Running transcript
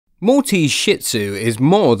Maltese Shih Tzu is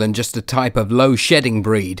more than just a type of low-shedding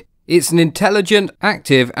breed. It's an intelligent,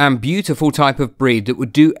 active, and beautiful type of breed that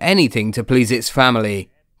would do anything to please its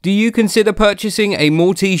family. Do you consider purchasing a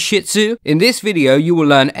Maltese Shih Tzu? In this video, you will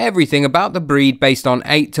learn everything about the breed based on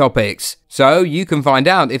 8 topics, so you can find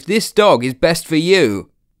out if this dog is best for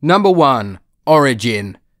you. Number 1.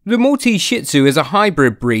 Origin. The Maltese Shih Tzu is a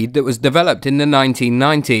hybrid breed that was developed in the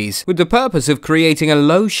 1990s with the purpose of creating a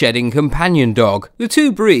low-shedding companion dog. The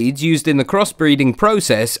two breeds used in the crossbreeding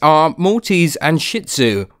process are Maltese and Shih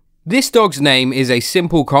Tzu. This dog's name is a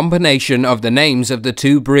simple combination of the names of the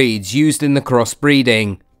two breeds used in the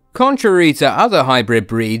crossbreeding. Contrary to other hybrid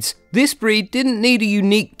breeds, this breed didn't need a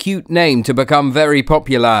unique cute name to become very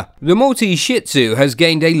popular. The Maltese Shih Tzu has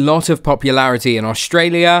gained a lot of popularity in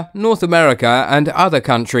Australia, North America, and other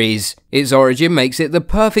countries. Its origin makes it the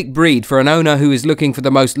perfect breed for an owner who is looking for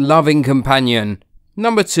the most loving companion.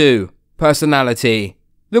 Number 2. Personality.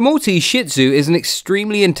 The Maltese Shih Tzu is an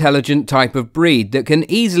extremely intelligent type of breed that can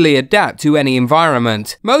easily adapt to any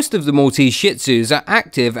environment. Most of the Maltese Shih Tzus are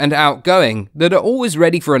active and outgoing, that are always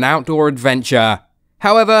ready for an outdoor adventure.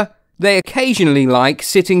 However, they occasionally like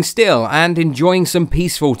sitting still and enjoying some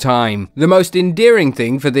peaceful time. The most endearing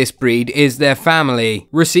thing for this breed is their family.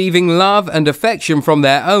 Receiving love and affection from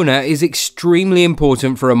their owner is extremely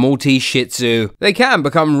important for a Maltese Shih Tzu. They can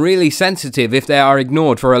become really sensitive if they are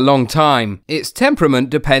ignored for a long time. Its temperament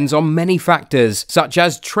depends on many factors, such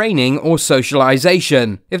as training or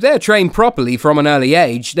socialization. If they are trained properly from an early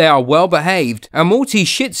age, they are well behaved. A Maltese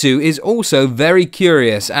Shih Tzu is also very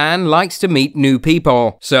curious and likes to meet new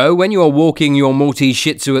people. So when you are walking your Maltese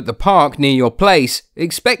Shih Tzu at the park near your place,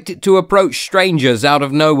 expect it to approach strangers out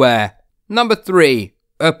of nowhere. Number 3.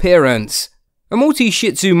 Appearance. A Maltese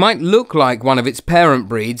Shih Tzu might look like one of its parent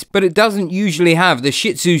breeds, but it doesn't usually have the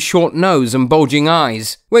Shih Tzu's short nose and bulging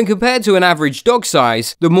eyes. When compared to an average dog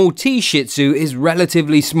size, the Maltese Shih Tzu is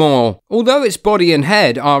relatively small. Although its body and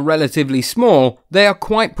head are relatively small, they are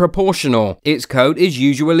quite proportional. Its coat is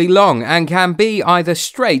usually long and can be either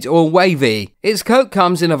straight or wavy. Its coat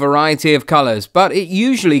comes in a variety of colors, but it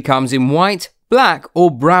usually comes in white, black or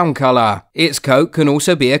brown color. Its coat can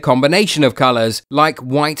also be a combination of colors, like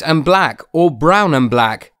white and black or brown and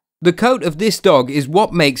black. The coat of this dog is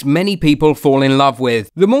what makes many people fall in love with.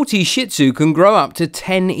 The Maltese Shih Tzu can grow up to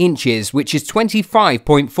 10 inches, which is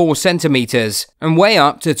 25.4 centimeters, and weigh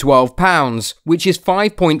up to 12 pounds, which is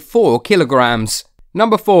 5.4 kilograms.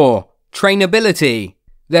 Number 4. Trainability.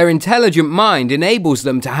 Their intelligent mind enables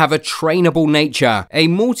them to have a trainable nature. A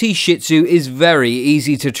Maltese Shih Tzu is very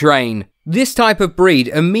easy to train. This type of breed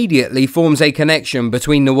immediately forms a connection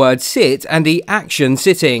between the word sit and the action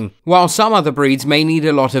sitting, while some other breeds may need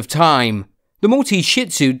a lot of time. The Maltese Shih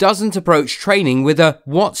Tzu doesn't approach training with a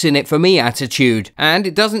 "what's in it for me" attitude, and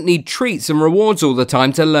it doesn't need treats and rewards all the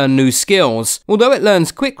time to learn new skills. Although it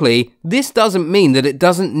learns quickly, this doesn't mean that it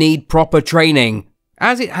doesn't need proper training.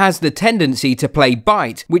 As it has the tendency to play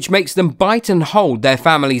bite, which makes them bite and hold their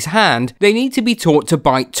family's hand, they need to be taught to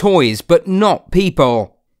bite toys, but not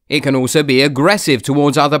people. It can also be aggressive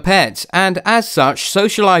towards other pets, and as such,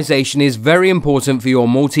 socialization is very important for your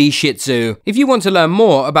Maltese Shih Tzu. If you want to learn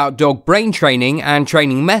more about dog brain training and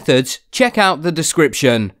training methods, check out the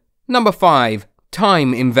description. Number 5.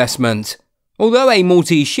 Time investment. Although a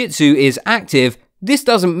Maltese Shih Tzu is active, this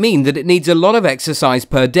doesn't mean that it needs a lot of exercise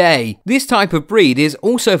per day. This type of breed is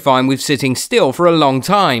also fine with sitting still for a long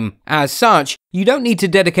time. As such, you don't need to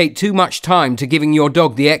dedicate too much time to giving your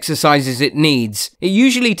dog the exercises it needs. It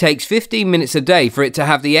usually takes 15 minutes a day for it to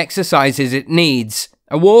have the exercises it needs.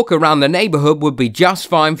 A walk around the neighborhood would be just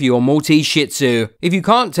fine for your Maltese Shih Tzu. If you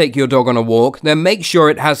can't take your dog on a walk, then make sure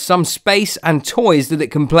it has some space and toys that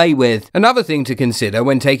it can play with. Another thing to consider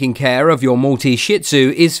when taking care of your Maltese Shih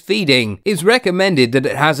Tzu is feeding. It's recommended that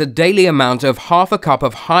it has a daily amount of half a cup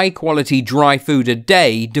of high-quality dry food a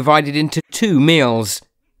day divided into 2 meals.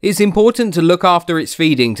 It's important to look after its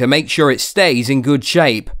feeding to make sure it stays in good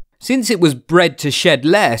shape. Since it was bred to shed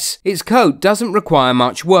less, its coat doesn't require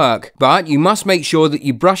much work, but you must make sure that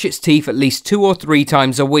you brush its teeth at least 2 or 3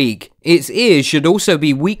 times a week. Its ears should also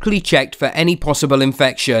be weekly checked for any possible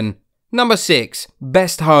infection. Number 6.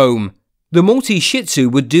 Best home. The Maltese Shih Tzu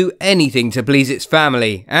would do anything to please its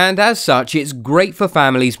family, and as such it's great for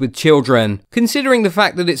families with children. Considering the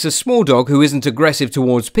fact that it's a small dog who isn't aggressive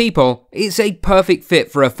towards people, it's a perfect fit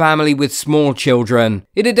for a family with small children.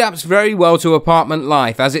 It adapts very well to apartment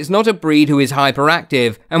life as it's not a breed who is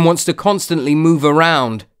hyperactive and wants to constantly move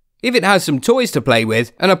around. If it has some toys to play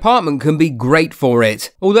with, an apartment can be great for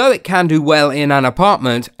it. Although it can do well in an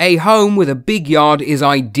apartment, a home with a big yard is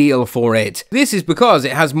ideal for it. This is because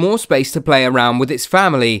it has more space to play around with its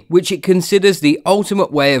family, which it considers the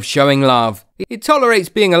ultimate way of showing love. It tolerates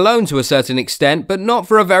being alone to a certain extent, but not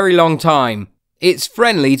for a very long time. It's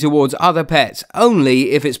friendly towards other pets,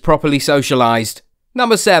 only if it's properly socialized.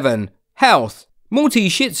 Number 7. Health.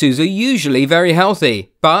 Maltese Shih Tzus are usually very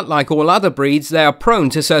healthy, but like all other breeds, they are prone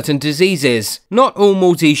to certain diseases. Not all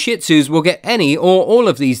Maltese Shih Tzus will get any or all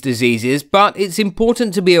of these diseases, but it's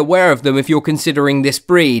important to be aware of them if you're considering this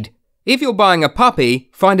breed. If you're buying a puppy,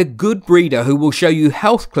 find a good breeder who will show you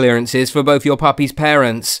health clearances for both your puppy's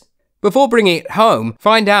parents. Before bringing it home,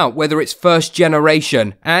 find out whether it's first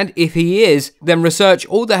generation, and if he is, then research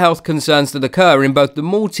all the health concerns that occur in both the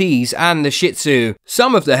Maltese and the Shih Tzu.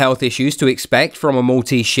 Some of the health issues to expect from a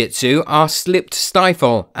Maltese Shih Tzu are slipped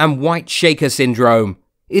stifle and white shaker syndrome.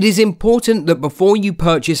 It is important that before you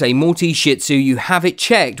purchase a Maltese Shih Tzu, you have it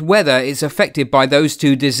checked whether it's affected by those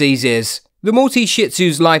two diseases. The Maltese Shih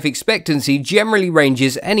Tzu's life expectancy generally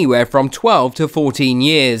ranges anywhere from 12 to 14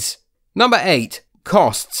 years. Number 8.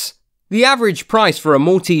 Costs. The average price for a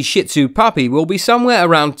Maltese Shih Tzu puppy will be somewhere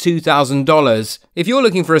around $2,000. If you're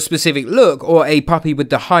looking for a specific look or a puppy with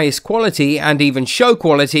the highest quality and even show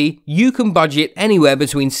quality, you can budget anywhere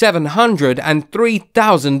between $700 and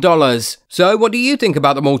 $3,000. So what do you think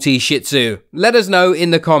about the Maltese Shih Tzu? Let us know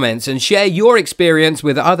in the comments and share your experience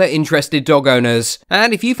with other interested dog owners.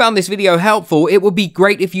 And if you found this video helpful, it would be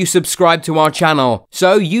great if you subscribe to our channel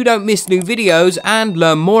so you don't miss new videos and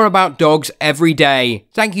learn more about dogs every day.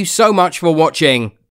 Thank you so much for watching.